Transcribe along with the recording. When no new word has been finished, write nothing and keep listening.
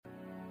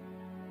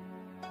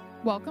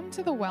Welcome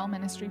to the Well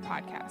Ministry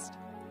Podcast.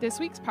 This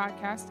week's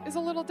podcast is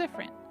a little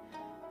different.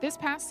 This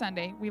past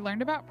Sunday, we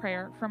learned about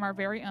prayer from our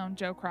very own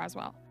Joe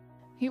Croswell.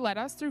 He led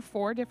us through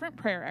 4 different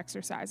prayer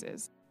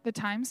exercises. The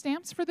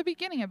timestamps for the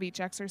beginning of each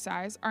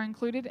exercise are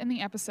included in the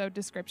episode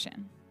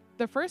description.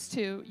 The first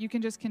 2 you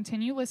can just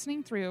continue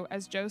listening through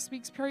as Joe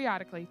speaks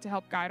periodically to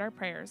help guide our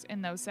prayers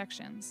in those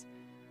sections.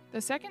 The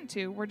second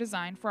 2 were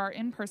designed for our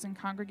in-person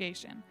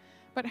congregation,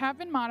 but have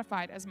been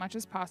modified as much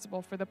as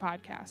possible for the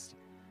podcast.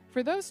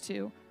 For those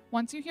 2,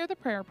 once you hear the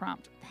prayer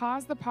prompt,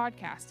 pause the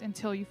podcast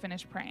until you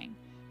finish praying.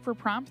 For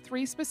prompt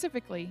 3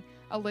 specifically,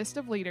 a list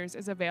of leaders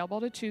is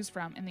available to choose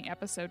from in the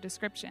episode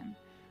description.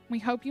 We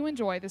hope you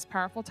enjoy this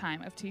powerful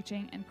time of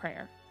teaching and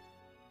prayer.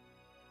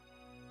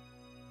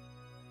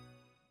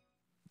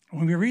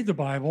 When we read the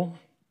Bible,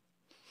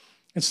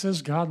 it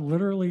says God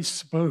literally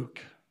spoke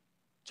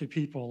to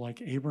people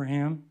like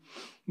Abraham,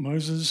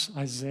 Moses,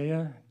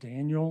 Isaiah,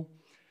 Daniel,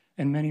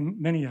 and many,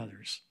 many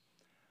others.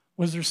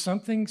 Was there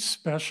something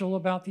special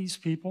about these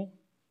people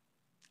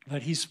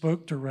that he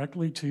spoke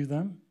directly to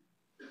them?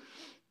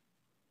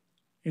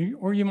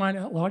 Or you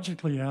might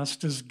logically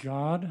ask, does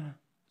God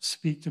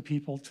speak to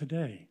people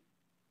today?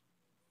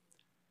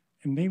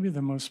 And maybe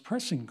the most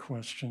pressing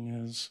question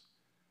is,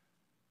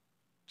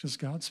 does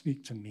God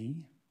speak to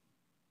me?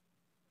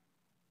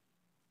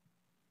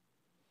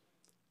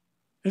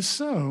 If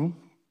so,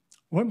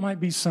 what might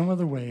be some of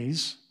the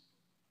ways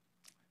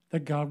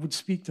that God would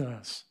speak to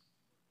us?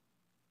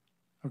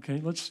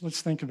 Okay, let's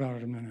think about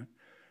it a minute.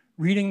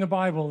 Reading the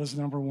Bible is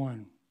number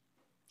 1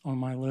 on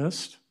my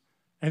list.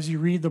 As you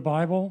read the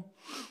Bible,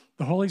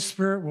 the Holy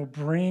Spirit will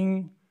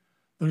bring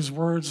those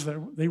words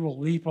that they will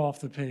leap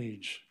off the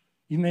page.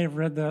 You may have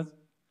read that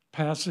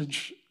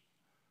passage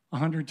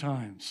 100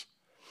 times,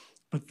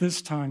 but this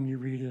time you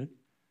read it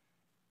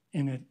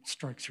and it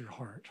strikes your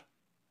heart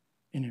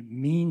and it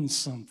means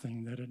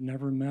something that it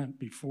never meant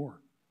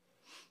before.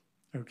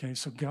 Okay,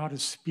 so God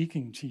is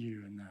speaking to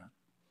you in that.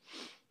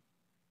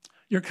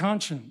 Your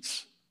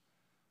conscience.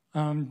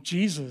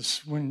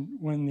 Jesus,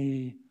 when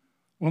the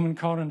woman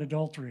caught in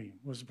adultery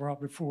was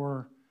brought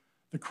before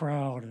the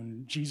crowd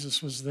and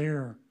Jesus was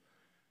there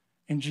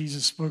and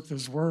Jesus spoke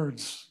those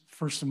words,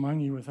 "First among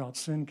you without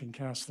sin can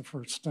cast the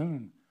first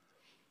stone."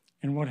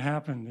 And what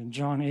happened? In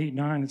John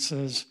 8:9 it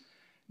says,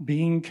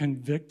 being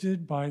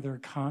convicted by their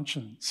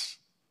conscience,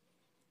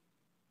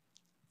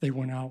 they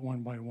went out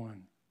one by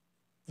one.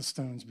 The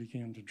stones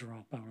began to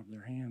drop out of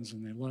their hands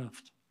and they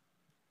left.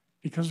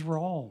 Because we're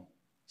all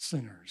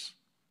sinners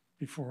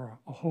before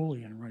a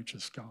holy and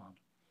righteous God.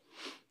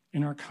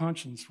 And our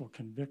conscience will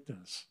convict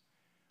us.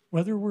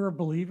 Whether we're a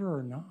believer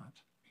or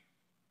not,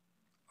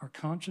 our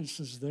conscience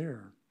is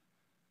there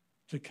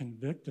to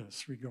convict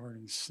us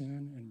regarding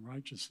sin and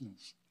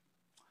righteousness.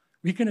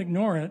 We can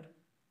ignore it,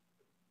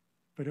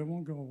 but it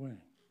won't go away.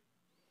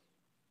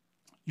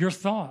 Your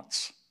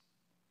thoughts.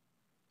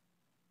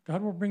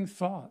 God will bring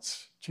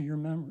thoughts to your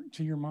memory,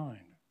 to your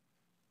mind.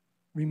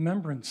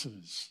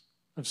 Remembrances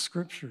of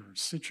Scripture,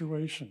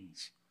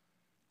 situations,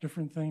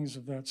 different things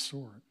of that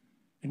sort,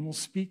 and will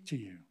speak to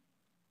you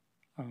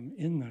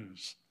in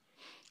those.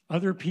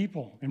 Other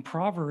people, in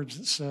Proverbs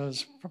it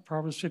says,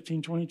 Proverbs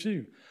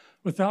 15:22,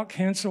 without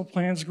counsel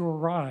plans go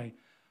awry,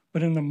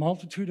 but in the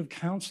multitude of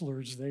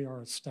counselors they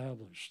are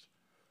established.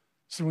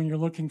 So when you're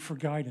looking for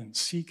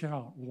guidance, seek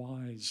out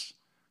wise,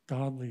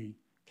 godly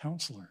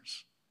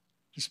counselors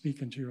to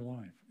speak into your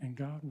life, and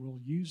God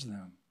will use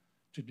them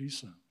to do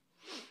so.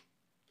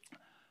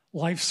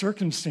 Life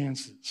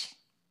circumstances.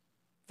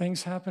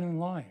 Things happen in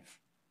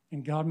life,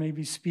 and God may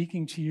be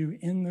speaking to you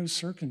in those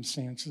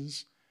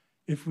circumstances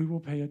if we will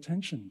pay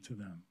attention to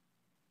them,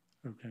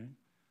 okay?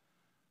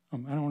 I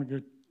don't want to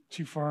go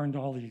too far into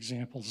all the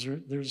examples.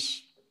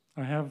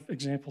 I have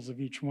examples of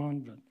each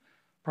one, but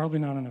probably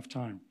not enough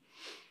time.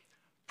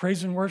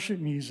 Praise and worship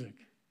music.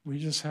 We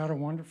just had a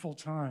wonderful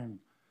time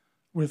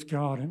with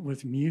God and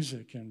with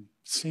music and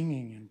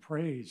singing and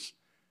praise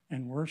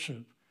and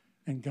worship.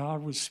 And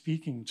God was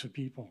speaking to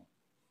people.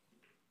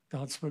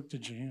 God spoke to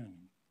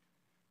Jan,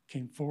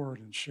 came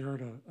forward and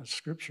shared a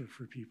scripture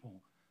for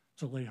people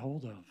to lay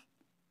hold of.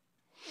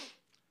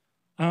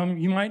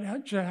 You might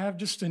have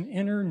just an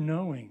inner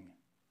knowing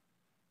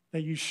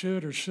that you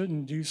should or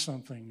shouldn't do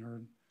something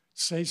or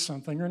say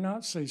something or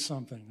not say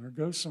something or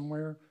go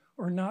somewhere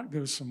or not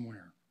go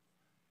somewhere.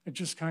 It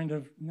just kind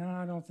of, no,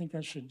 I don't think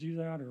I should do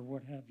that or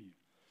what have you.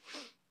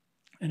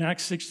 In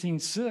Acts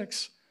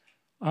 16:6,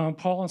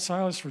 Paul and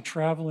Silas were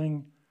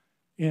traveling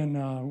in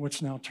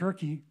what's now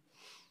Turkey,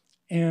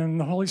 and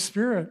the Holy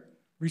Spirit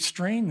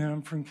restrained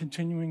them from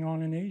continuing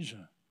on in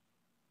Asia,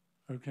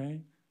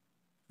 okay?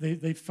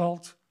 They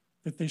felt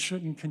that they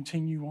shouldn't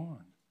continue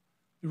on.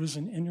 It was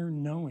an inner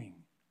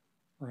knowing,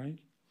 right?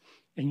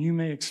 And you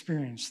may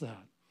experience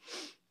that.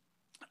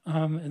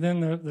 And then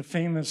the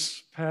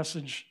famous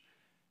passage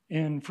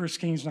in 1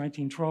 Kings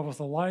 19:12 with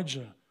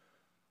Elijah,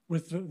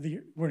 with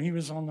when he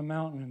was on the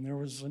mountain and there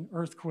was an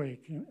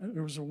earthquake,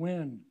 there was a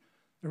wind,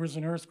 there was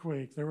an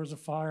earthquake, there was a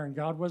fire, and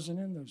God wasn't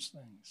in those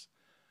things,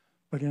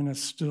 but in a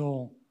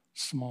still,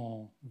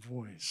 small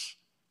voice,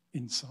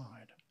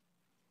 inside.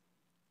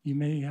 You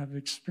may have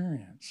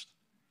experienced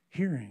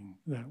hearing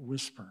that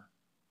whisper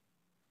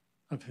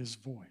of his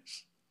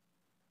voice.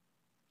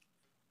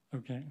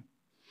 Okay?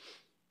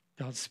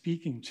 God's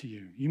speaking to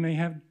you. You may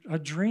have a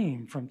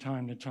dream from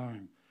time to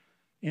time.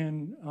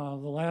 In the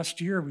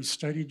last year, we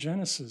studied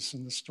Genesis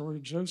and the story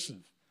of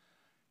Joseph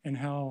and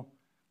how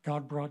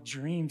God brought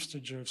dreams to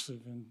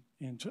Joseph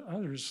and to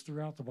others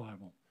throughout the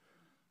Bible.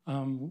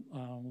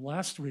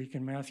 Last week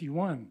in Matthew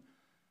 1,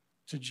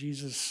 to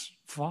Jesus'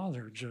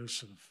 father,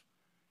 Joseph,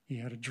 he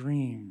had a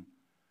dream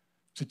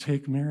to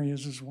take Mary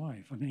as his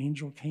wife. An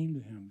angel came to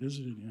him,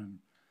 visited him,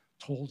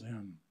 told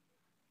him,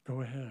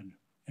 go ahead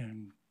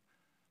and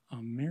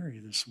marry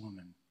this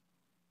woman.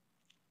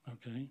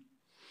 Okay?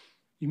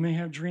 You may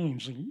have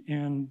dreams.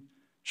 And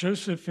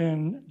Joseph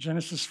in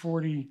Genesis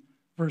 40,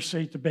 verse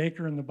 8, the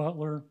baker and the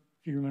butler,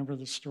 if you remember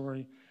the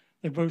story,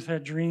 they both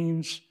had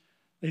dreams.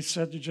 They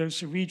said to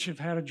Joseph, we each have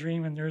had a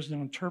dream and there is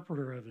no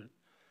interpreter of it.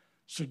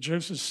 So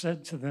Joseph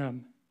said to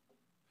them,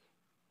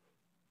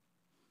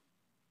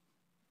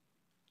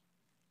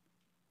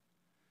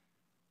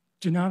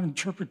 do not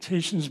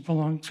interpretations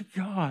belong to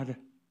God?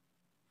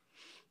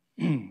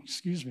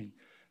 Excuse me.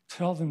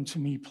 Tell them to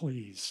me,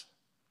 please.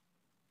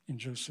 And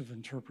Joseph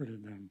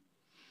interpreted them.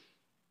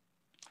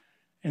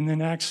 And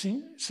then Acts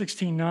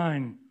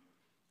 16:9,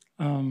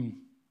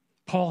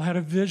 Paul had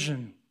a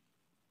vision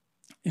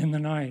in the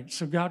night.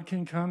 So God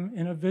can come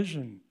in a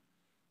vision,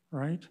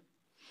 right?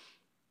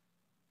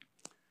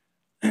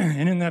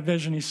 And in that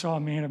vision, he saw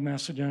a man of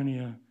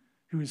Macedonia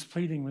who was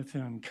pleading with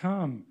him,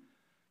 come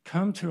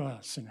to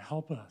us and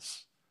help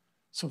us.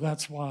 So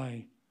that's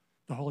why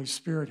the Holy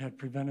Spirit had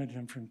prevented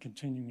him from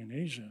continuing in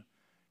Asia,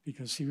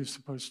 because he was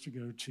supposed to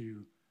go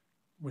to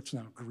what's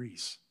now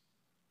Greece,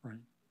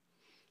 right?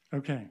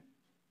 Okay.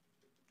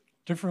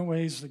 Different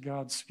ways that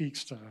God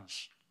speaks to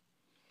us.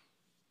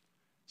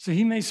 So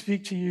he may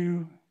speak to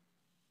you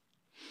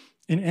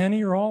in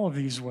any or all of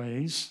these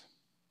ways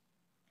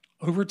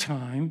over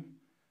time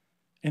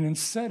and in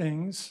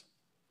settings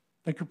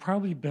that could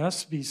probably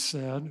best be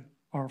said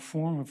are a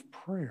form of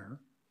prayer.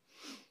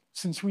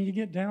 Since when you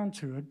get down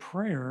to it,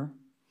 prayer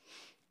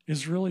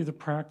is really the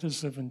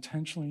practice of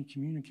intentionally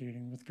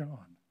communicating with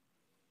God.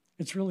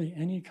 It's really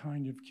any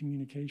kind of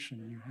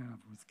communication you have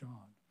with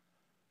God.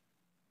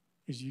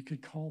 You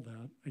could call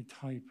that a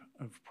type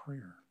of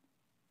prayer.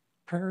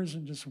 Prayer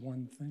isn't just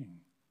one thing.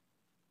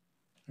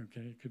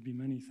 Okay, it could be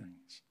many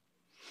things.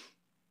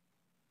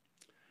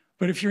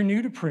 But if you're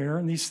new to prayer,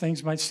 and these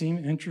things might seem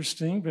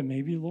interesting, but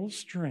maybe a little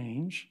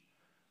strange,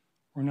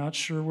 we're not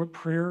sure what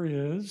prayer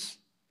is,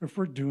 if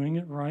we're doing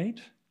it right.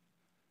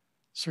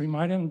 So we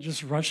might end up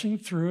just rushing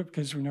through it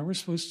because we know we're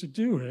supposed to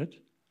do it,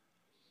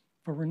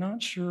 but we're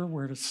not sure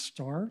where to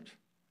start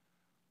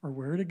or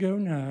where to go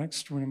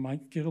next when it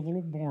might get a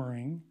little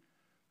boring,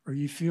 or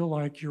you feel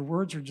like your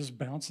words are just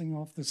bouncing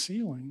off the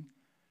ceiling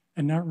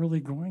and not really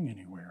going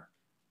anywhere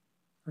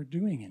or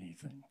doing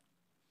anything.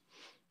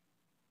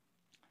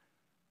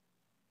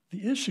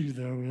 The issue,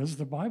 though, is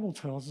the Bible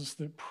tells us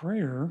that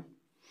prayer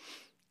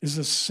is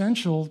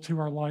essential to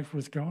our life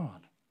with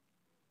God.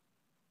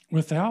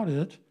 Without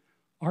it,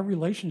 our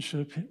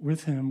relationship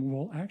with him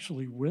will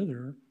actually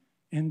wither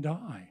and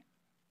die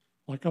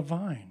like a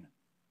vine.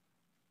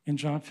 In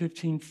John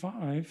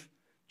 15:5,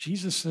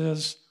 Jesus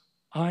says,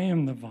 I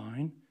am the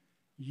vine,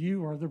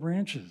 you are the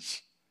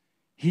branches.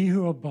 He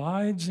who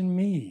abides in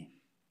me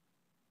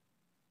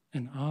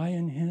and I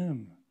in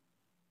him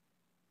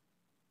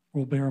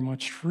will bear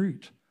much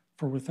fruit,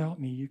 for without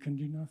me you can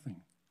do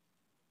nothing.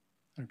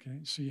 Okay,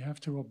 so you have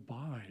to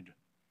abide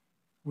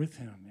with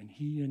him and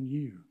he in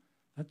you.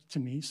 That to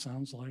me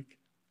sounds like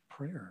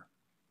prayer.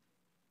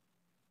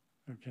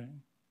 Okay?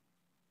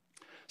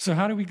 So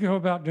how do we go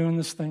about doing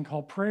this thing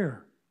called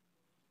prayer?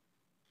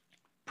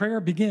 Prayer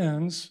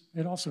begins,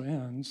 it also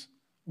ends,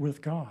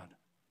 with God.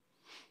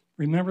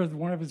 Remember that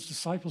one of his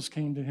disciples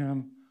came to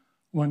him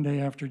one day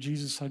after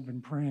Jesus had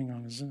been praying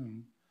on his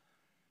own,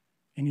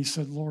 and he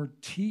said,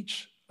 Lord,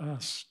 teach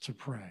us to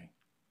pray.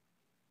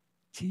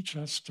 Teach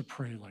us to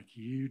pray like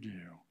you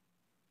do,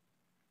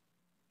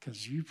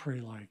 because you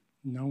pray like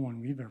no one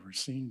we've ever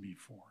seen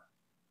before.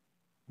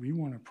 We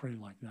want to pray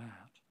like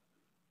that,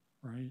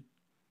 right?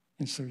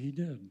 And so he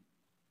did.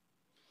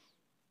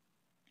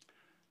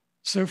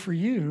 So for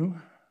you,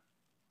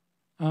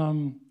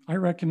 I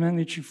recommend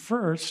that you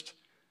first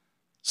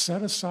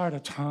set aside a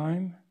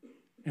time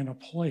and a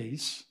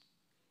place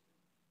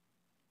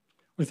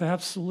with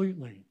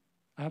absolutely,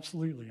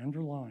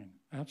 underline,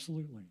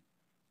 absolutely,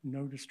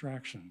 no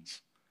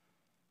distractions.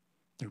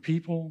 No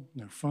people,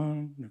 no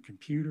phone, no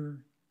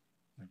computer,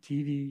 no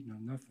TV, no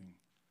nothing.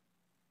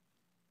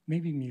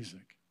 Maybe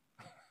music,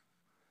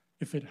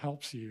 if it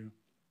helps you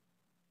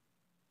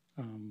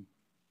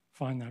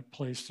find that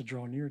place to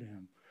draw near to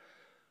him.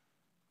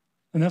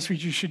 And that's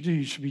what you should do.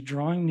 You should be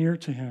drawing near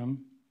to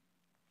him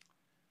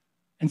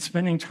and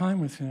spending time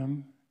with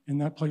him in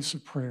that place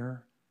of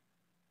prayer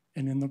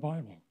and in the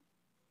Bible.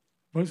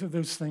 Both of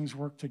those things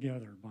work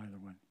together, by the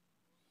way.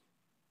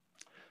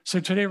 So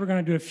today we're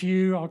going to do a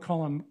few, I'll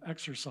call them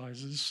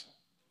exercises,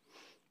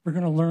 We're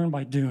going to learn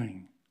by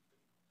doing,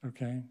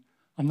 okay?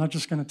 I'm not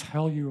just going to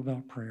tell you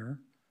about prayer.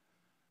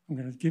 I'm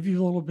going to give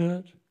you a little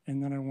bit,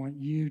 and then I want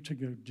you to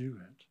go do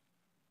it,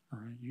 all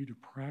right? You to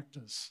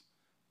practice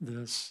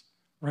this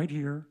right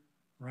here,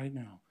 right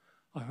now.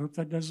 I hope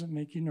that doesn't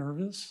make you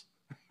nervous,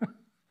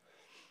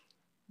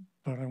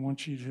 but I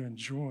want you to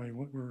enjoy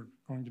what we're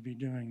going to be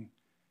doing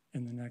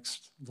in the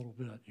next little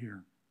bit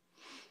here.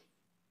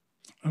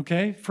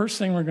 Okay, first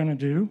thing we're going to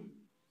do,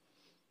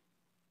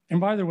 and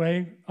by the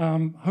way,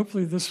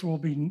 hopefully this will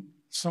be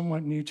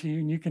somewhat new to you,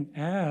 and you can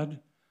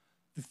add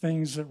the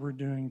things that we're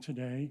doing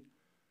today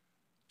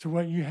to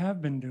what you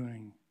have been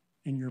doing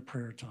in your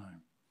prayer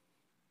time,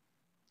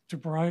 to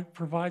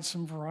provide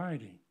some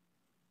variety,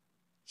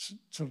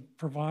 to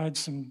provide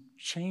some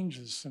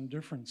changes, some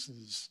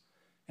differences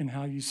in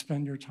how you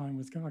spend your time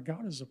with God.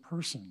 God is a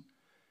person.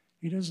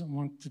 He doesn't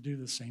want to do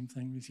the same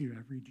thing with you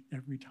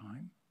every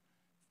time.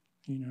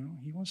 You know,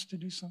 he wants to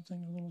do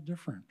something a little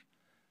different.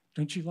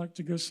 Don't you like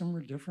to go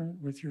somewhere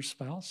different with your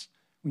spouse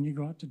when you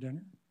go out to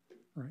dinner,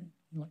 right?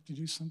 You like to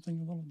do something a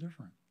little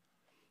different.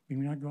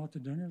 When I go out to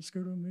dinner, let's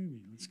go to a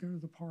movie. Let's go to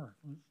the park,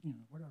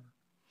 whatever.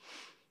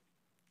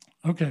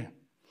 Okay.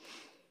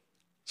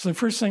 So the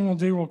first thing we'll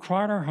do, we'll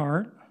quiet our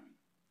heart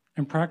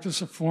and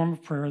practice a form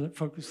of prayer that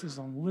focuses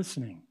on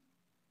listening.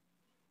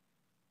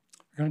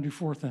 We're going to do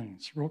 4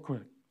 things real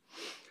quick.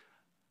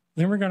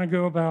 Then we're going to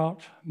go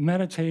about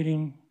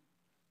meditating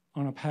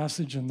on a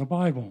passage in the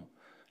Bible.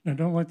 Now,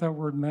 don't let that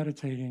word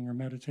meditating or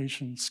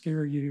meditation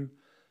scare you.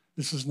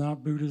 This is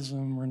not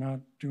Buddhism. We're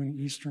not doing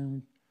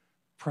Eastern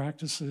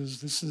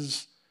practices. This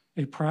is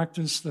a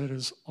practice that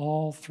is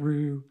all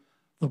through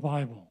the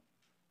Bible.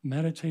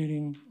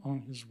 Meditating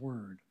on his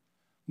word,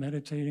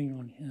 meditating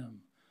on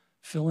him,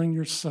 filling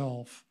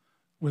yourself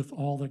with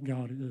all that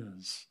God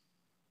is.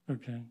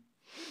 Okay?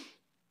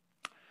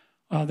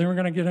 Then we're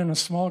going to get in a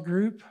small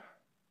group,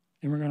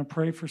 and we're going to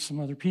pray for some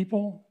other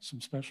people,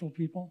 some special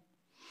people.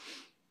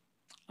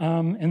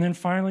 And then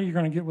finally, you're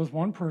going to get with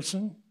one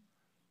person,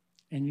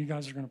 and you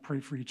guys are going to pray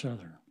for each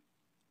other.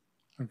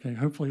 Okay,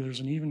 hopefully there's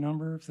an even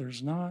number. If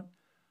there's not,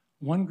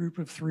 one group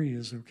of 3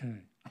 is okay.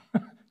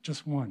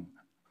 Just one.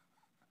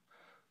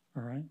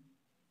 All right?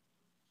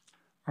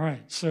 All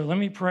right, so let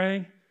me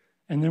pray,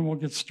 and then we'll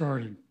get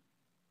started.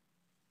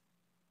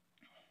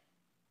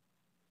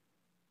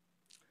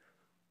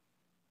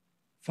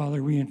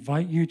 Father, we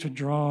invite you to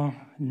draw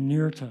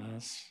near to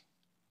us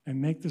and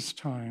make this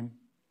time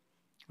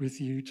with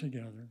you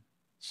together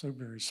so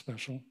very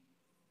special.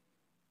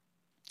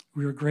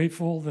 We are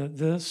grateful that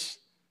this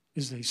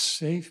is a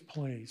safe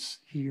place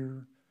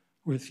here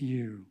with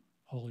you,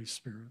 Holy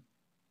Spirit.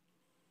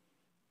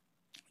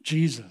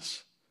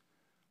 Jesus,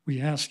 we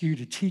ask you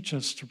to teach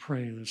us to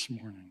pray this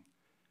morning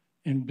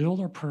and build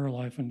our prayer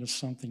life into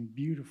something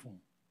beautiful.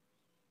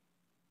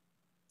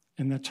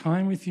 And the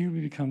time with you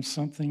will become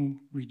something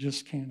we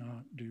just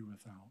cannot do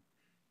without.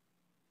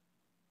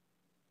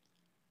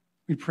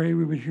 We pray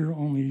we would hear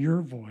only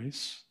your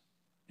voice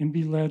and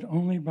be led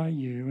only by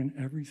you in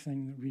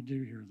everything that we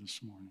do here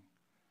this morning.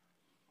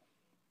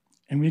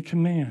 And we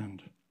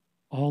command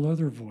all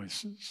other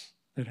voices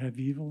that have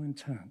evil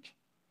intent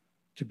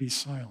to be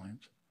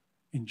silent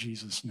in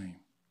Jesus' name.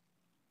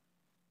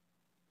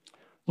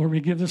 Lord, we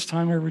give this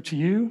time over to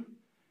you,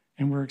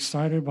 and we're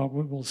excited about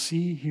what we'll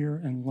see, hear,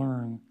 and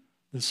learn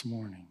this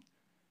morning.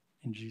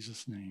 In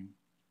Jesus' name,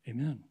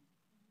 amen.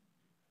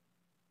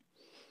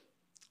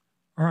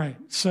 All right,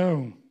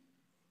 so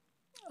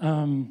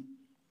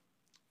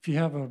if you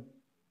have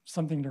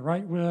something to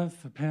write with,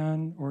 a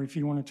pen, or if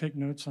you want to take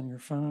notes on your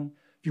phone,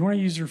 if you want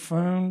to use your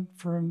phone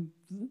for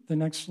the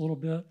next little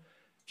bit,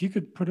 if you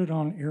could put it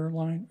on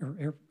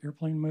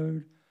airplane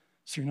mode,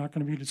 so you're not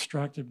going to be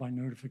distracted by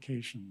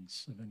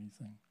notifications of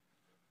anything,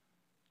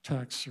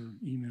 texts or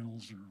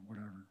emails or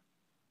whatever,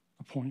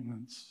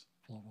 appointments,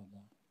 blah, blah,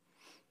 blah.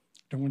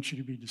 Don't want you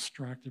to be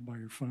distracted by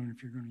your phone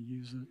if you're going to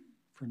use it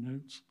for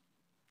notes,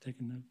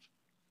 taking notes.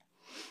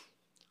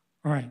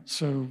 All right,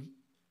 so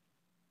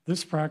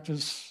this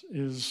practice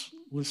is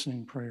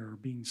listening prayer,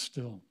 being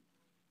still.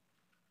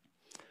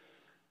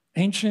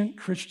 Ancient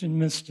Christian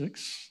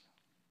mystics,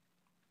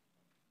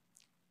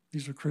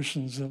 these are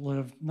Christians that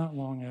lived not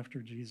long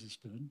after Jesus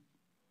did,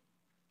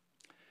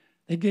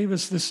 they gave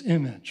us this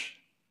image.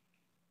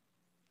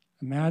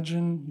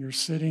 Imagine you're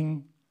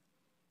sitting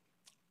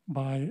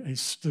by a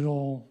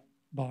still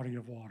body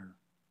of water.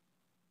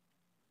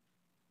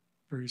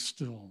 Very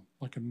still,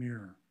 like a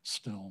mirror,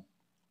 still.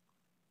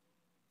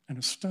 And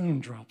a stone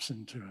drops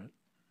into it.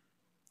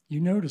 You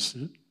notice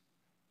it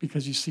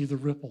because you see the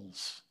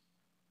ripples,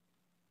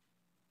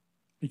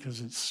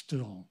 because it's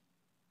still.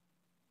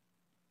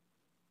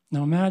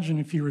 Now imagine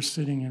if you were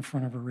sitting in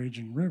front of a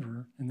raging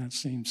river and that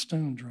same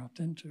stone dropped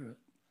into it.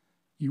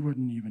 You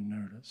wouldn't even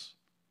notice.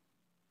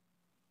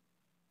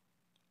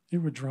 It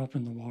would drop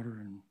in the water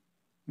and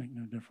make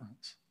no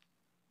difference.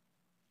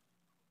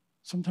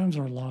 Sometimes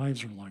our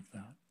lives are like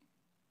that.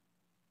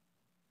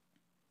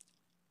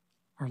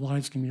 Our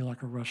lives can be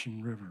like a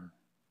rushing river.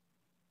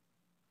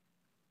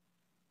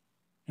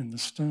 And the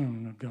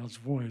stone of God's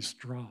voice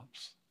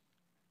drops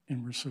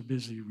and we're so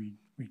busy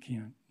we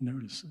can't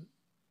notice it.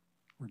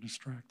 We're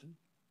distracted.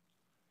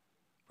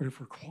 But if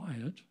we're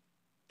quiet,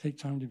 take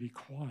time to be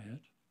quiet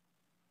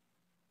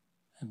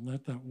and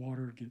let that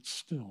water get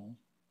still,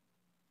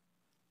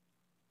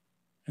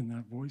 and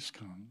that voice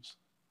comes,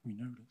 we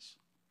notice.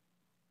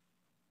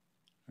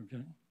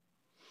 Okay?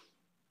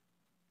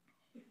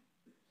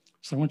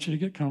 So I want you to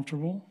get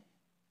comfortable.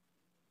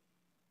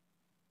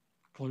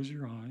 Close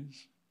your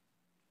eyes.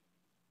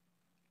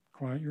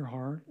 Quiet your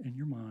heart and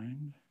your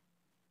mind.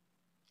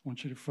 I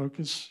want you to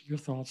focus your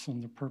thoughts on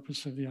the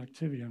purpose of the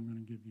activity I'm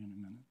going to give you in a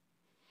minute.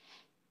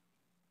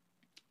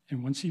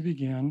 And once you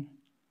begin,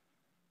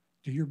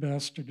 do your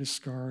best to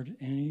discard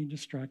any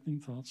distracting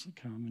thoughts that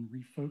come and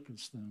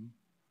refocus them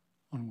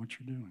on what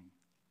you're doing.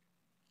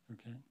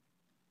 Okay?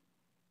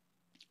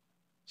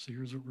 So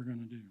here's what we're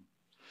going to do.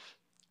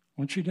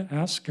 I want you to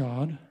ask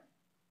God,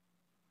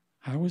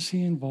 how is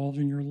he involved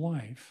in your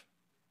life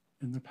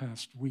in the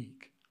past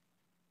week?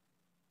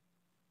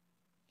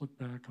 Look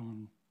back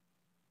on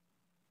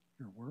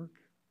your work,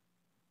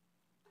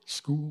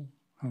 school,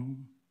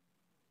 home,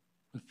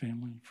 with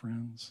family,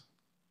 friends,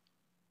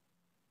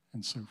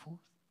 and so forth.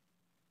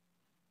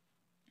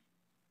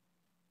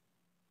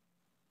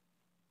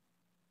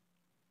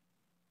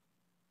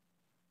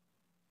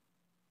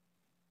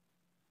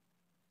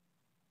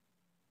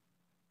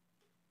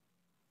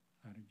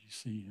 How did you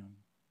see him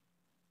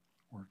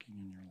working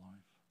in your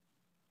life?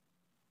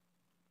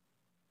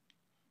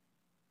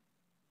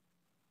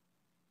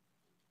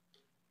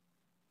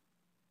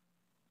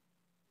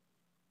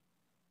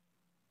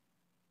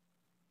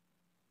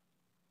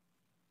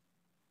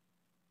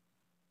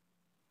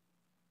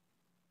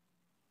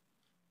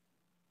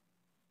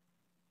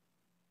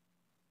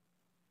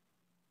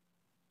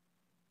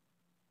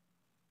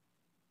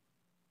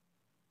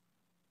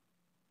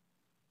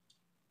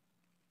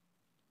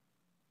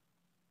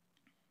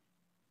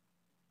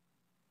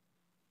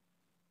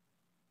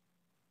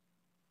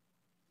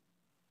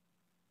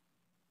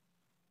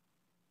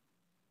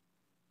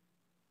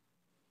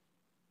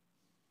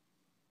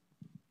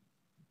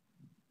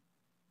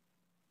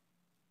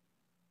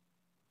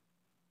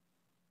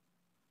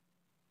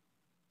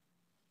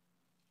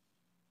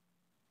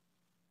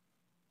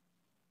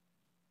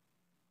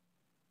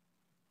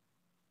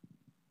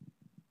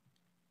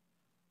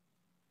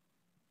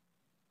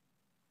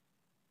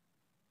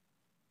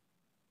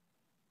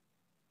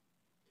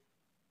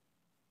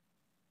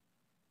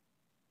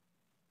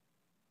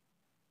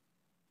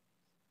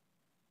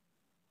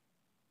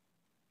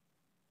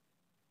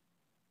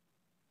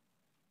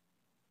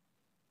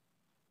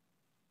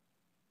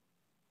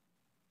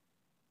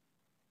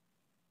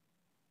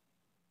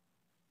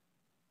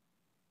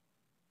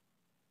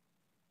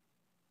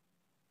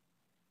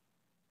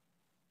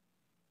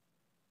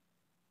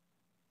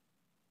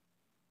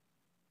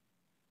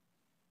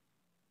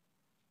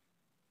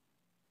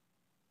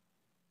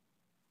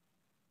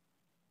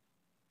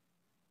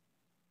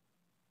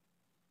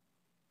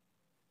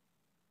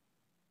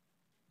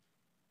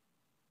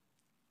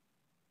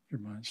 Your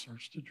mind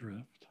starts to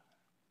drift,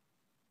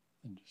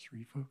 then just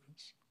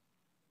refocus.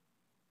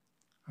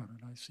 How did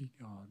I see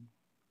God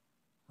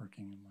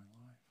working in my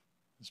life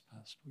this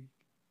past week?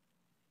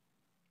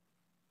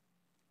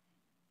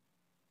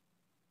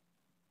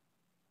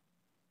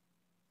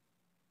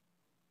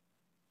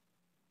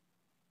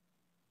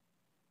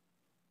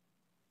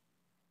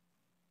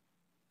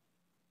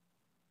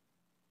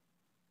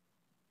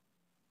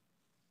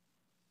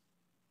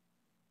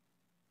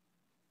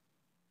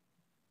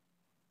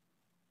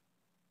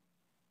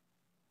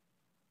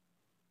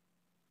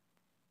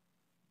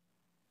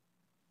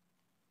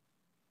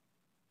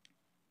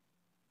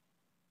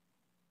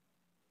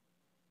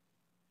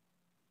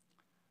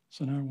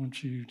 So now I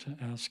want you to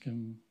ask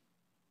him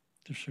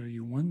to show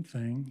you one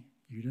thing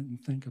you didn't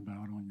think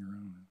about on your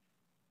own.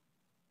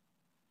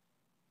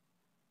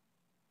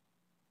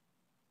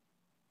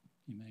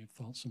 You may have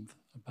thought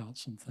about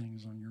some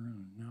things on your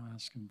own. Now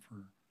ask him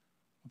for,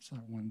 what's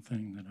that one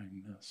thing that I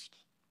missed?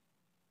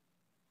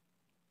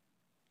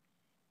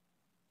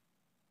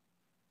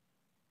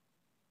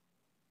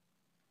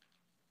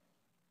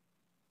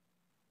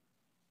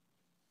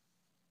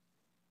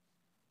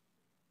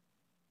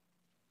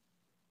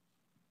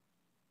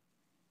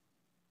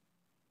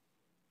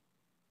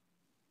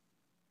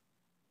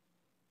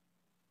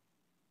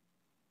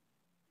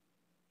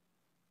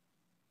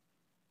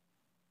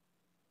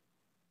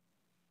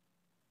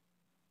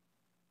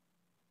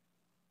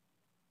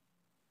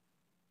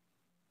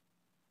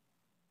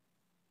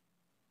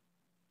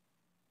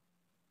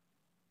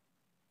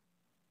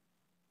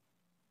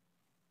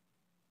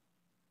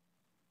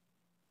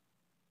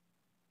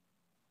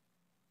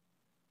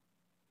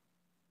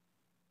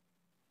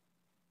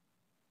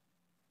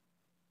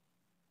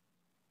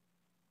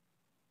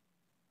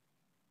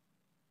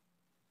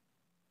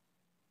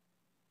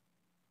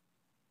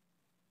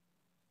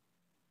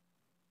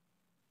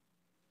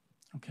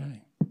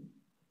 Okay.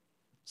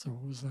 So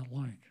what was that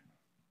like?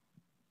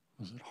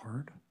 Was it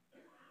hard?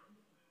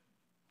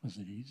 Was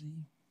it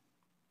easy?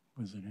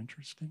 Was it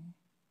interesting?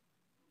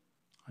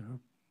 I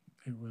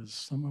it was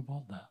some of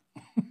all that.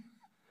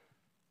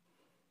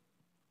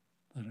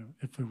 That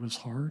if it was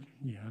hard,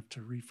 you have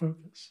to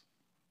refocus.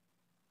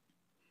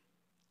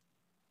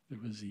 If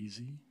it was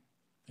easy,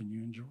 then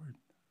you enjoyed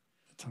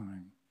the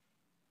time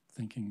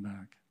thinking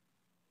back.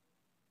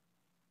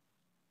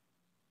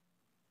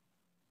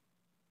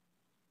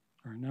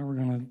 All right, now we're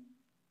going to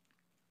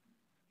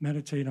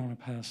meditate on a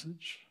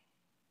passage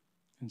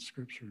in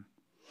Scripture.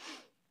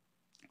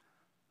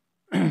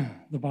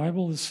 The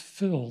Bible is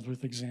filled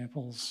with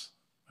examples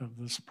of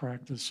this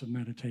practice of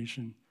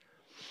meditation.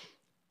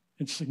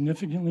 It's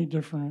significantly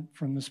different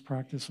from this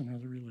practice in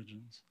other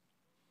religions.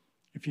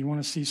 If you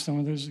want to see some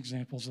of those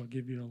examples, I'll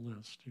give you a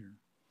list here.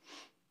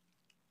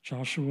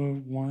 Joshua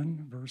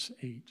 1, verse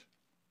 8.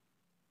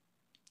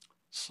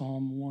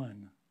 Psalm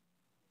 1.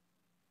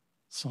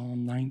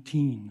 Psalm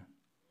 19.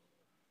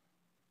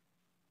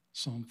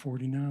 Psalm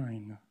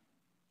 49.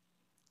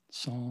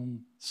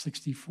 Psalm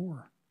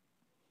 64.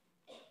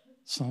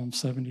 Psalm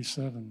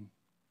 77.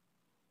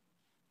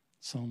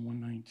 Psalm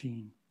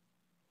 119.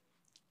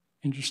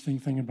 Interesting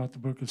thing about the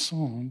book of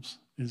Psalms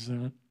is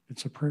that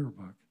it's a prayer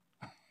book.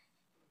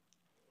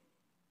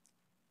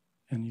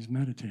 And he's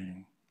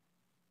meditating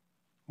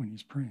when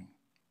he's praying.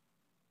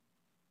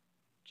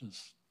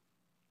 Just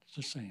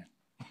saying.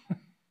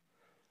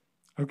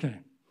 Okay.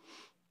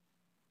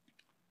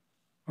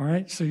 All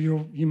right, so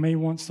you may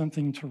want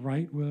something to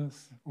write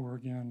with, or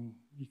again,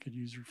 you could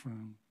use your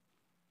phone.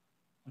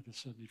 Like I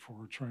said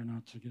before, try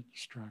not to get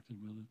distracted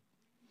with it.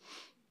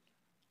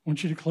 I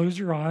want you to close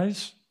your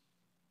eyes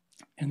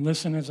and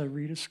listen as I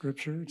read a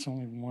scripture. It's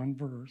only one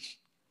verse.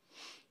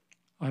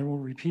 I will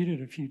repeat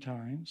it a few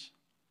times.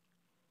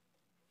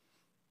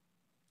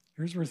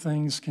 Here's where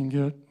things can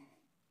get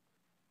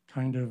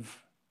kind of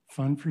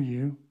fun for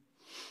you.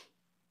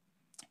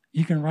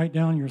 You can write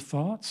down your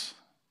thoughts.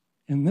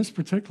 In this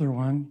particular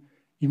one,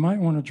 you might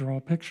want to draw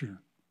a picture,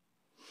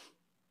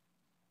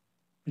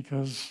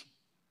 because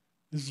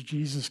this is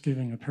Jesus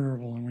giving a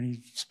parable, and when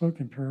he spoke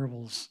in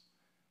parables,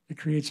 it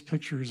creates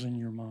pictures in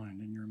your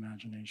mind, in your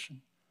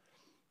imagination.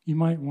 You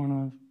might want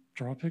to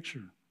draw a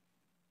picture.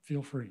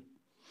 Feel free.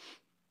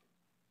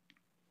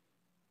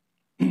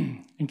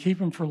 And keep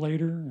them for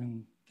later,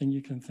 and then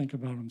you can think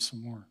about them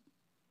some more.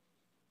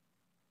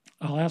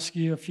 I'll ask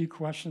you a few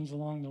questions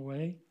along the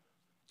way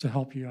to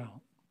help you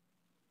out.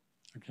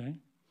 Okay?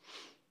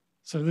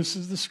 So this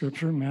is the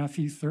scripture,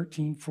 Matthew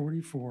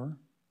 13:44.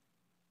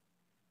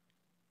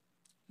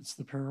 It's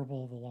the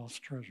parable of the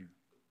lost treasure.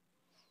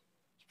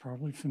 It's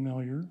probably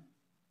familiar,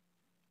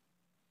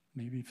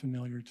 maybe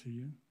familiar to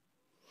you.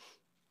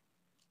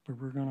 But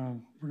we're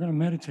gonna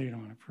meditate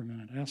on it for a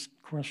minute, ask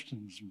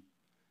questions, and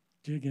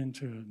dig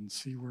into it and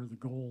see where the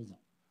gold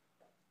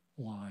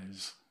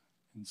lies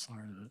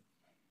inside of it.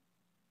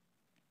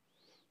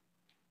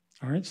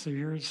 All right, so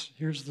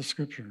here's the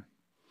scripture.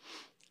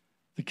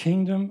 The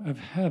kingdom of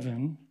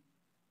heaven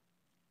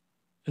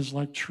is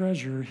like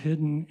treasure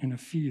hidden in a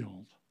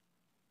field,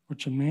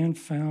 which a man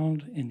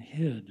found and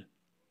hid.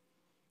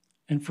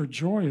 And for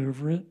joy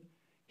over it,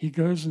 he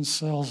goes and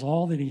sells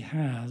all that he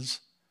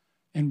has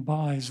and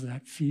buys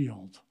that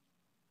field.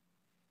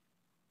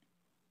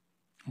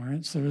 All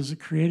right, so is it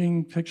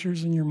creating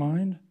pictures in your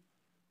mind?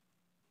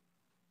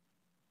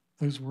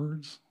 Those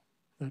words,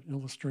 that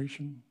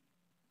illustration?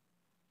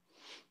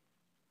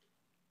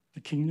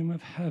 The kingdom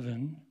of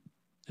heaven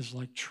is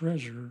like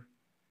treasure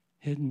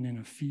hidden in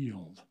a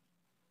field.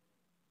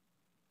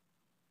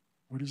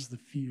 What does the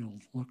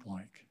field look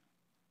like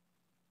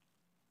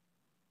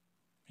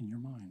in your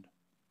mind?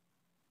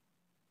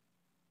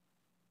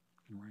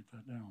 You can write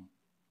that down.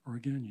 Or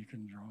again, you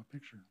can draw a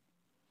picture.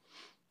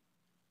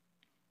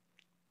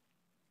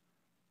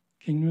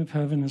 Kingdom of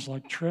heaven is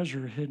like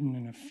treasure hidden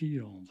in a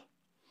field.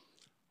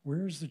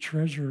 Where is the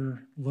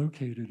treasure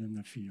located in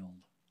the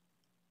field?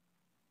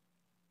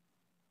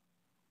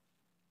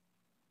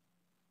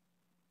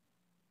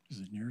 Is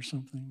it near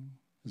something?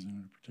 Is it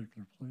in a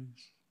particular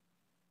place?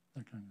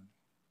 That kind of.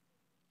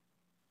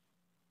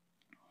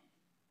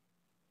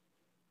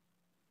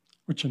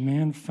 Which a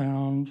man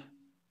found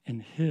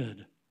and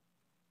hid.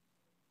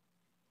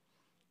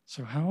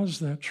 So how has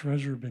that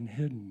treasure been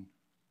hidden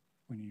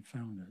when he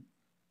found it?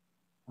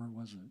 Where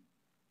was it?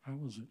 How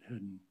was it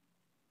hidden?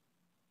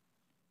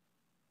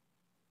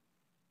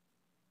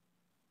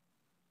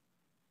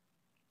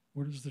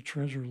 What does the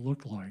treasure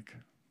look like?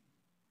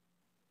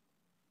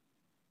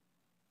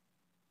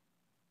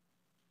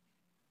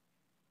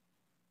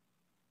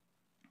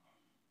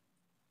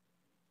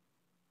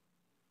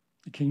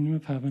 The kingdom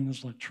of heaven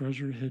is like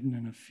treasure hidden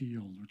in a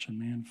field, which a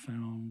man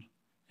found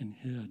and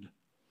hid.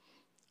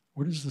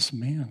 What does this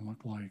man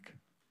look like?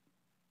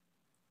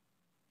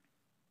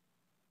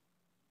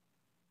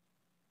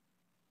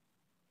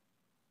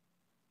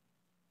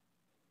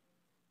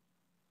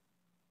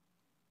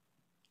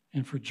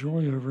 And for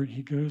joy over it,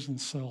 he goes and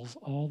sells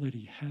all that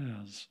he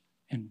has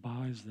and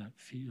buys that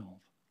field.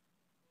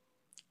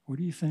 What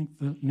do you think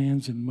that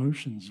man's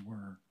emotions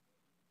were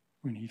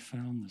when he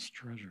found this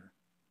treasure?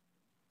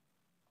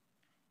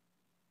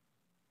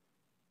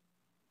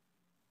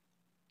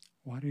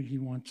 Why did he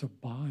want to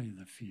buy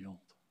the field?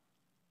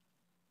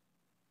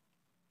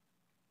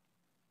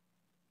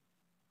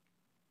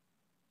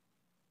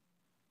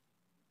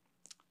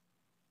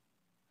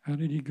 How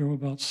did he go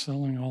about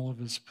selling all of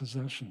his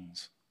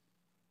possessions?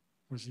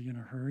 Was he in a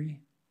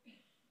hurry?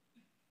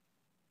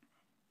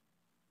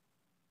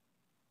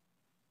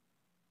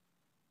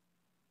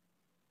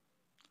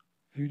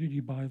 Who did he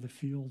buy the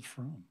field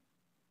from?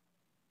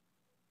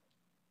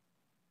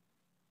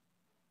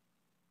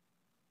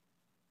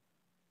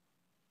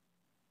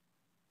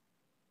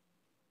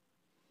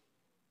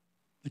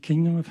 The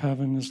kingdom of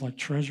heaven is like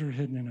treasure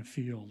hidden in a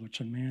field, which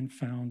a man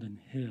found and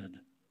hid.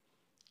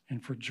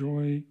 And for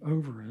joy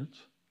over it,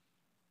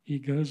 he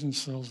goes and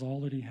sells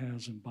all that he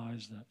has and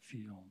buys that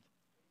field.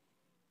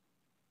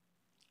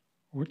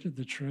 What did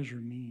the treasure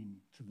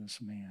mean to this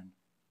man?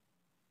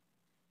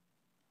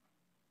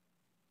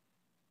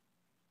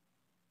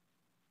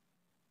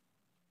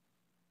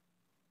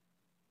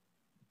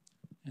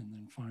 And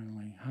then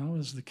finally, how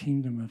is the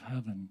kingdom of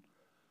heaven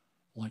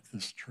like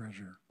this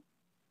treasure?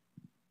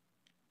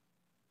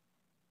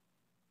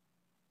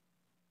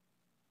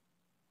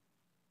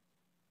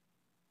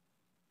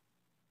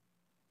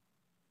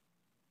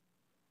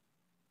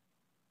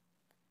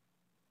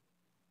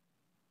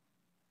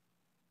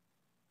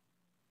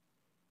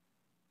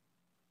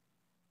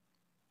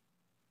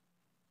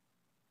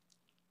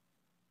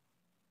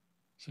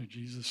 So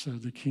Jesus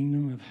said, the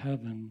kingdom of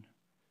heaven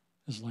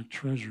is like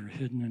treasure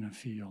hidden in a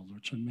field,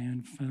 which a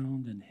man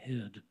found and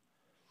hid.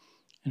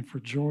 And for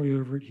joy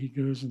over it, he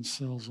goes and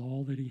sells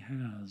all that he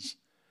has,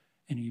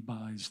 and he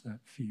buys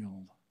that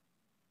field.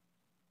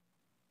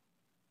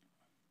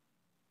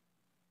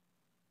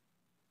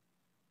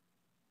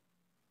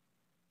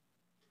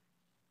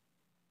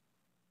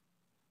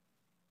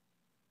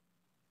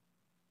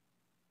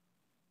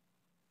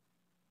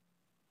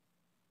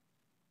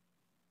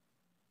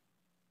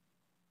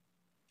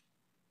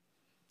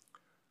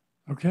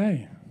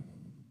 Okay.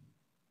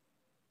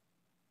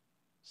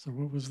 So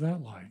what was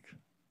that like?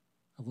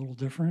 A little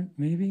different,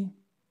 maybe?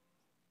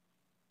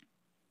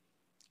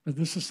 But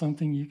this is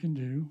something you can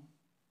do.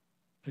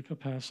 Pick a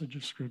passage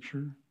of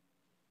Scripture.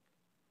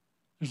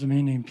 There's a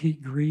man named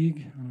Pete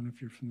Greig. I don't know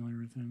if you're familiar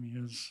with him. He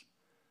has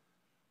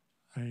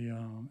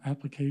an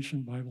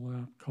application, Bible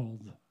app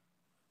called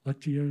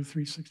Lectio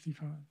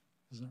 365.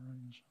 Is that right,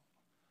 Michelle?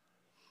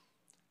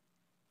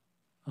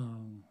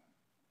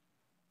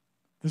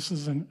 This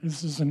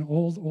is an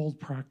old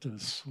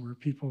practice where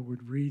people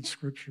would read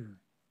Scripture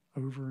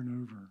over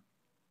and over.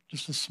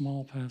 Just a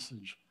small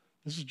passage.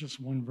 This is just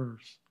one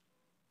verse.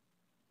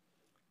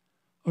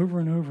 Over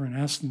and over, and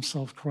ask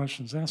themselves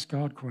questions. Ask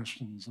God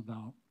questions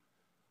about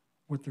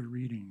what they're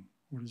reading.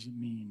 What does it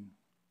mean?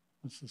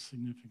 What's the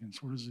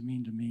significance? What does it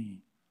mean to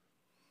me?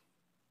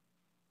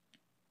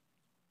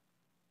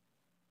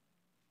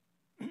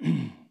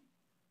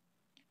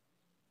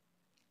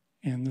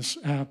 And this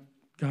app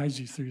guides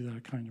you through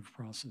that kind of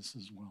process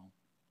as well,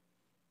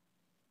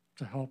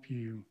 to help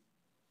you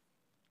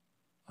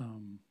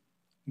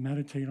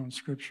meditate on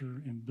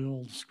Scripture and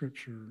build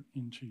Scripture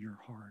into your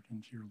heart,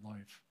 into your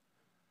life,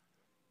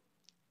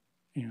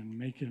 and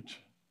make it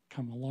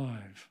come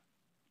alive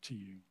to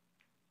you.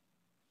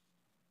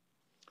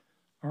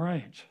 All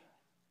right,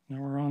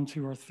 now we're on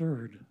to our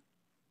third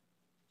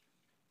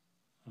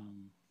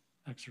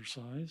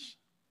exercise.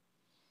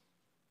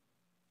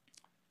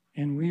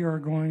 And we are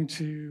going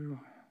to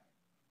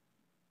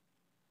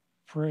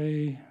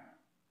pray,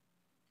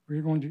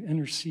 we're going to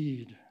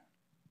intercede,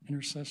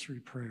 intercessory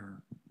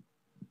prayer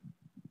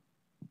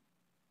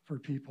for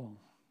people.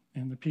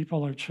 And the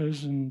people I've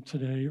chosen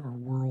today are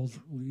world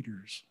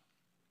leaders.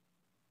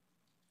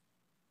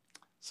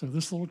 So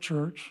this little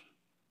church,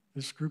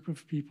 this group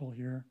of people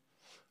here,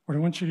 what I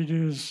want you to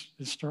do is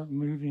start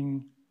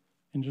moving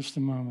in just a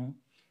moment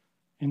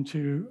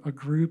into a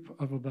group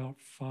of about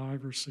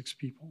 5 or 6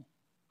 people.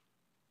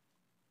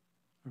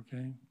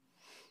 Okay?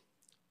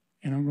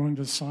 And I'm going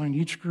to assign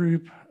each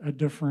group a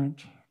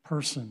different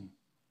person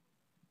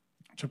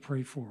to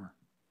pray for.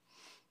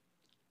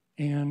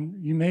 And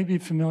you may be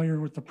familiar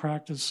with the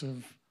practice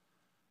of,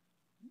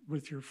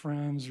 with your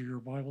friends or your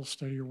Bible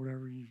study or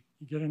whatever, you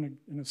get in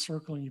a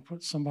circle and you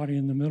put somebody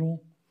in the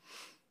middle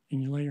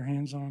and you lay your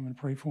hands on them and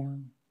pray for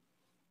them.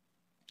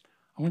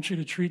 I want you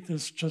to treat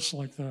this just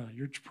like that.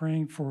 You're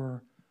praying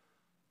for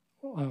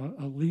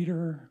a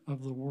leader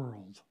of the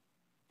world.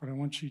 But I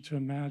want you to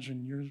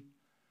imagine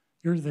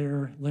you're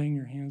there laying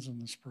your hands on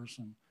this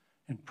person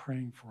and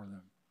praying for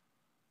them.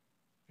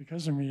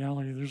 Because in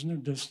reality, there's no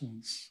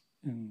distance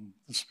in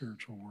the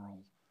spiritual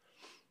world.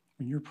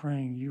 When you're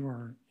praying, you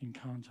are in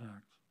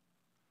contact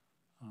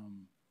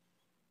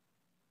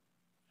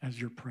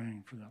as you're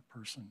praying for that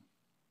person.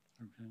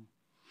 Okay.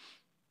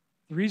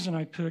 The reason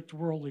I picked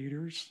world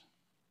leaders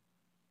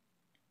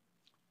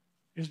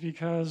is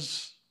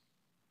because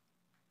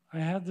I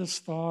had this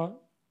thought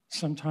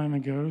some time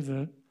ago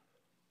that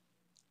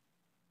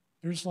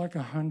there's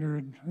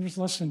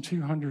less than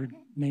 200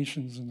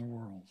 nations in the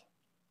world.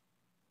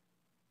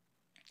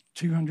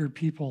 200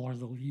 people are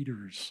the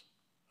leaders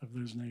of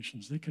those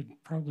nations. They could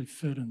probably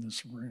fit in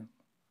this room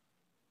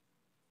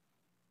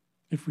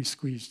if we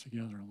squeeze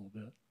together a little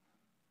bit.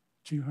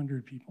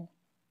 200 people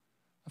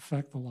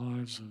affect the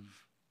lives of,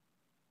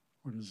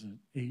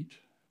 8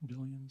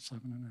 billion,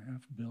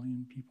 7.5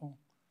 billion people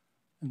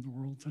in the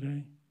world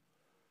today.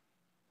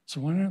 So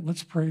why not,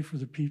 let's pray for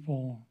the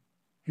people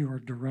who are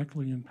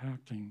directly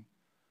impacting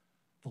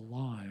the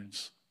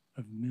lives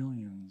of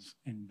millions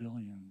and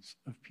billions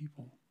of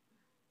people.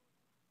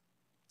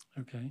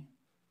 Okay?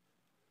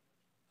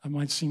 That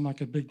might seem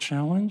like a big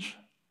challenge,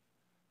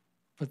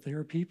 but they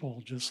are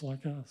people just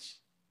like us,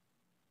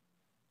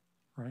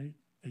 right?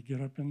 They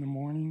get up in the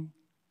morning,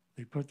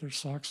 they put their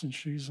socks and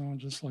shoes on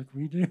just like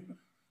we do.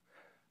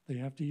 They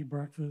have to eat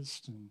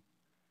breakfast and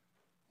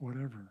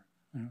whatever,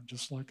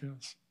 just like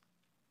us.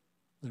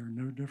 They're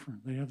no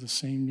different. They have the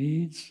same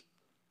needs,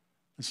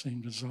 the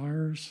same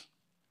desires,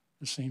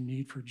 the same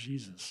need for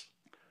Jesus.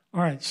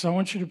 All right, so I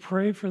want you to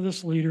pray for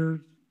this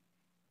leader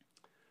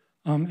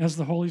as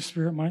the Holy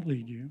Spirit might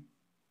lead you.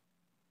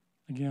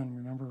 Again,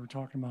 remember we're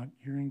talking about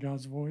hearing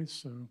God's voice,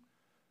 so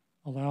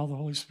allow the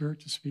Holy Spirit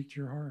to speak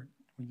to your heart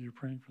when you're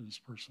praying for this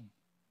person.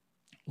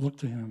 Look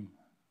to him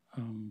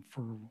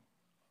for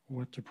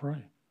what to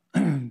pray.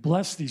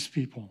 Bless these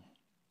people,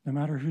 no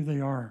matter who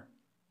they are,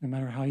 no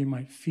matter how you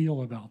might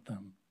feel about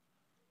them,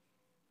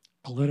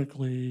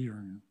 politically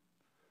or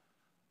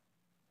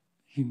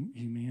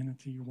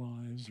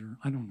humanity-wise, or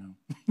I don't know.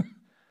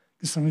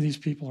 Because some of these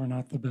people are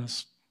not the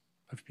best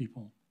of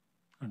people,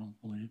 I don't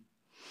believe.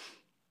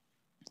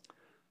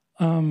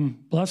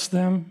 Bless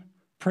them.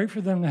 Pray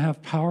for them to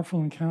have powerful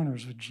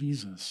encounters with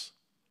Jesus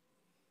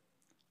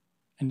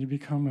and to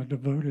become a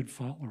devoted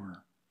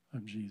follower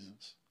of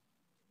Jesus.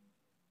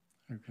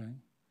 Okay?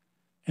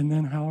 And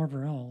then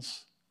however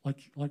else,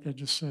 like I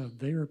just said,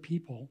 they are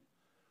people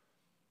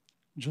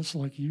just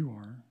like you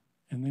are,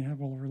 and they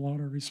have a lot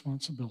of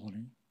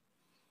responsibility.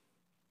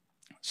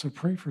 So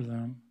pray for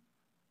them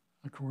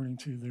according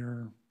to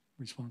their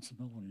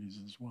responsibilities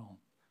as well,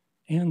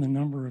 and the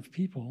number of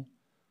people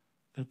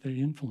that they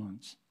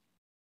influence.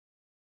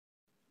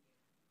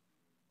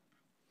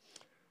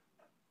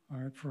 All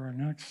right, for our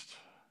next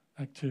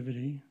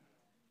activity,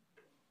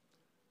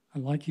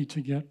 I'd like you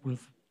to get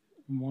with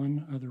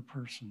one other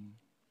person,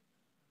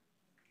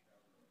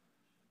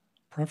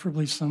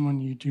 preferably someone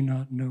you do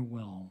not know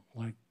well.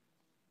 Like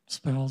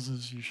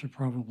spouses, you should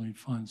probably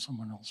find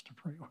someone else to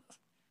pray with.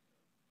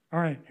 All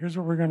right, here's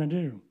what we're going to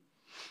do.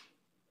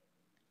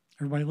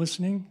 Everybody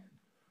listening?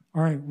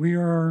 All right,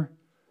 we're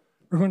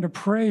going to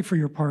pray for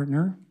your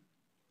partner,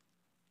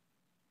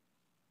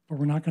 but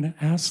we're not going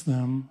to ask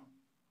them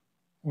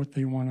what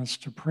they want us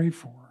to pray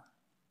for.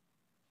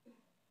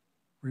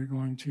 We're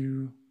going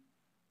to,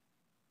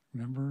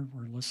 remember,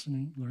 we're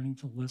learning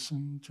to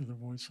listen to the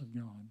voice of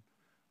God.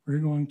 We're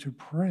going to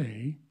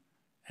pray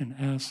and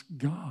ask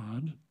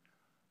God,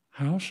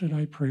 how should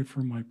I pray for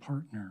my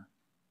partner?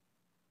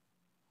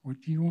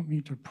 What do you want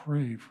me to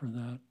pray for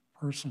that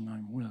person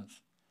I'm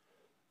with?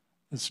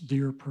 This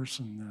dear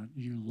person that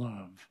you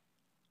love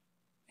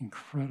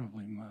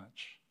incredibly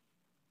much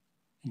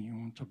and you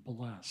want to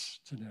bless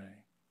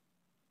today.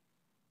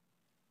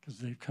 Because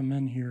they've come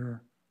in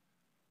here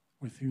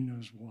with who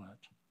knows what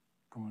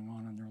going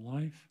on in their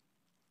life,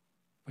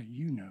 but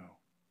you know.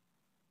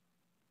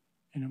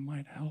 And it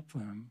might help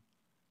them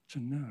to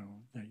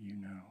know that you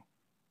know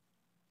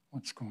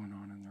what's going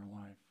on in their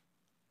life.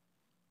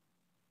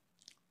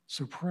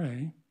 So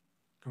pray,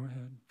 go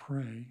ahead,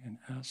 pray and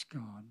ask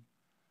God,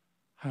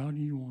 how do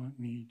you want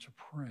me to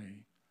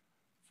pray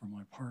for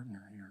my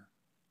partner here,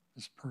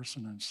 this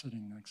person I'm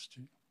sitting next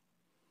to?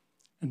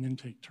 And then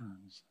take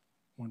turns.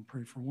 One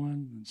pray for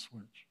one, then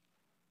switch.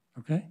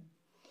 Okay?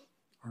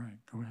 All right,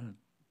 go ahead.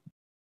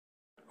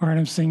 All right,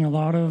 I'm seeing a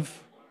lot of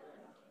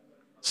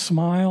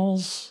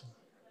smiles,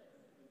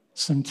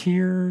 some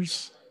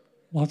tears,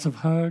 lots of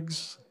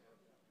hugs.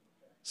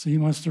 So you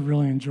must have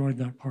really enjoyed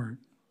that part.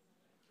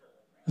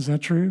 Is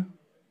that true?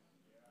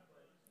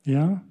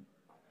 Yeah?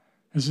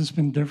 Has this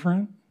been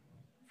different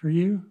for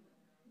you?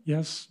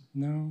 Yes?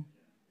 No?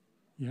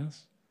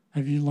 Yes?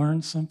 Have you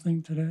learned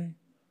something today?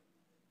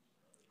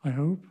 I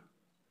hope.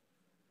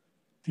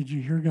 Did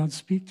you hear God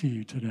speak to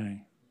you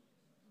today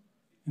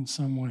in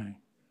some way?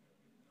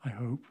 I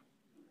hope.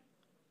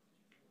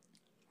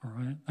 All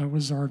right, that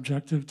was our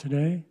objective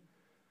today,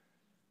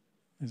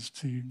 is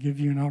to give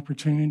you an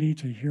opportunity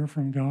to hear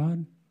from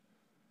God,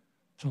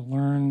 to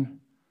learn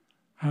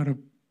how to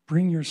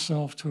bring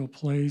yourself to a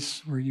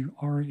place where you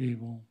are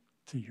able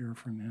to hear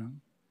from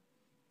Him.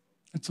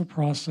 It's a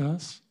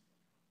process.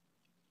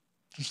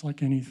 Just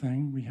like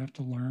anything, we have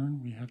to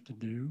learn, we have to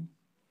do,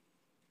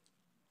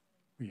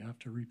 we have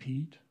to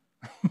repeat,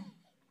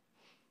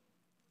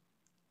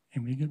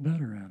 and we get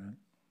better at it,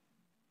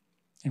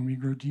 and we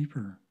grow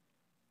deeper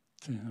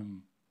to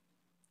Him.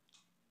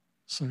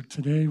 So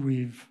today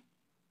we've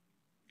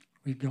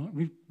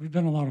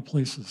been a lot of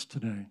places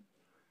today.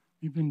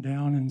 We've been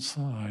down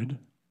inside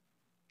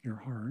your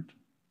heart.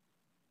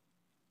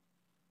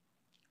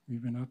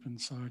 We've been up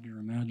inside your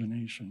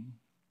imagination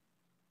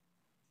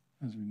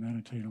as we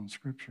meditate on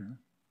Scripture.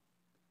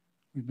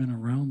 we've been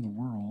around the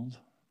world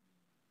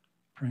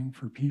praying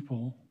for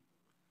people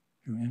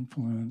who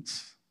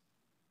influence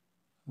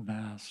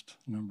vast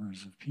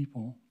numbers of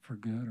people for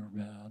good or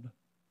bad.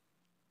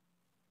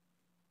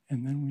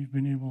 And then we've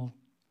been able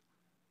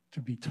to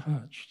be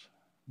touched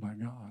by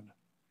God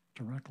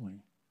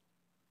directly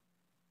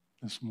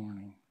this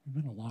morning. We've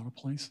been a lot of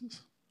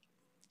places.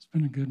 It's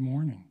been a good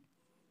morning.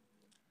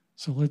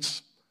 So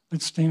let's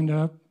stand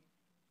up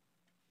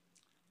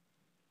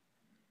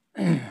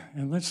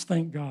and let's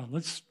thank God.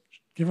 Let's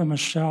give him a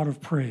shout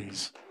of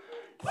praise.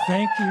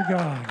 Thank you,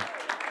 God,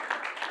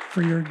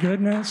 for your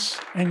goodness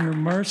and your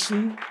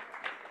mercy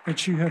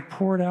that you have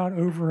poured out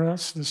over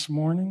us this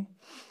morning.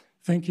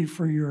 Thank you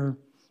for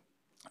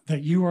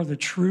that you are the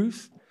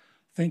truth.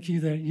 Thank you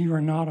that you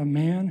are not a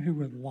man who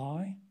would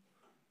lie,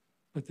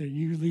 but that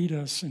you lead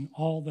us in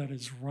all that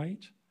is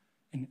right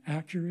and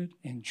accurate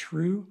and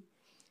true.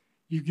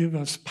 You give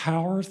us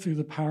power through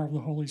the power of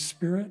the Holy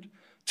Spirit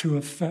to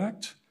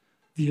affect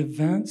the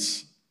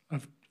events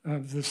of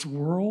this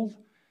world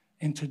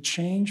and to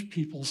change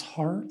people's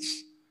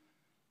hearts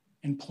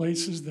in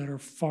places that are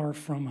far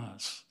from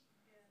us.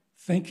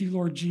 Thank you,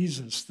 Lord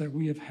Jesus, that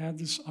we have had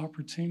this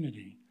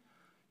opportunity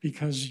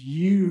because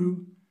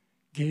you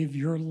gave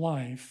your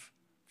life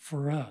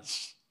for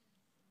us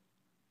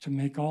to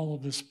make all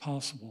of this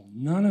possible.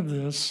 None of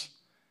this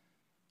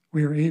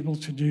we are able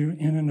to do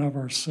in and of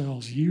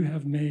ourselves. You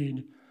have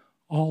made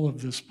all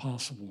of this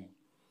possible.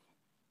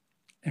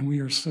 And we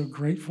are so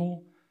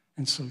grateful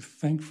and so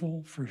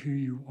thankful for who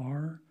you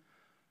are.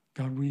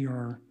 God, we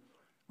are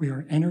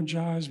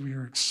energized, we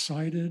are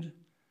excited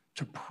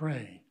to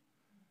pray,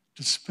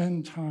 to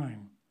spend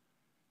time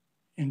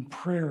in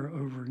prayer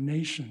over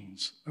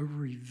nations,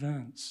 over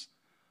events,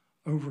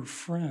 over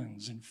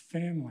friends and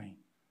family.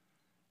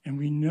 And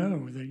we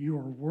know that you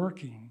are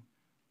working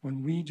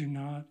when we do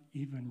not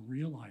even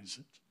realize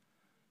it.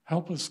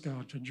 Help us,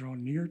 God, to draw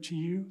near to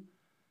you,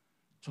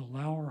 to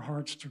allow our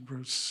hearts to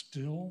grow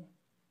still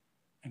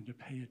and to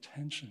pay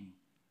attention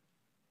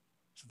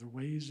to the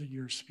ways that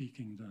you're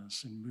speaking to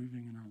us and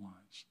moving in our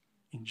lives.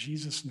 In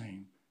Jesus'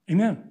 name,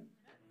 amen.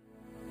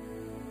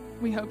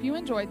 We hope you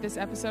enjoyed this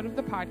episode of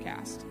the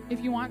podcast.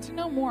 If you want to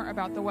know more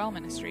about the Well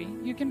Ministry,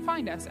 you can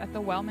find us at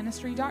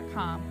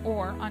thewellministry.com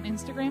or on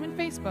Instagram and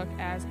Facebook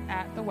as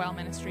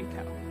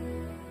 @thewellministryco.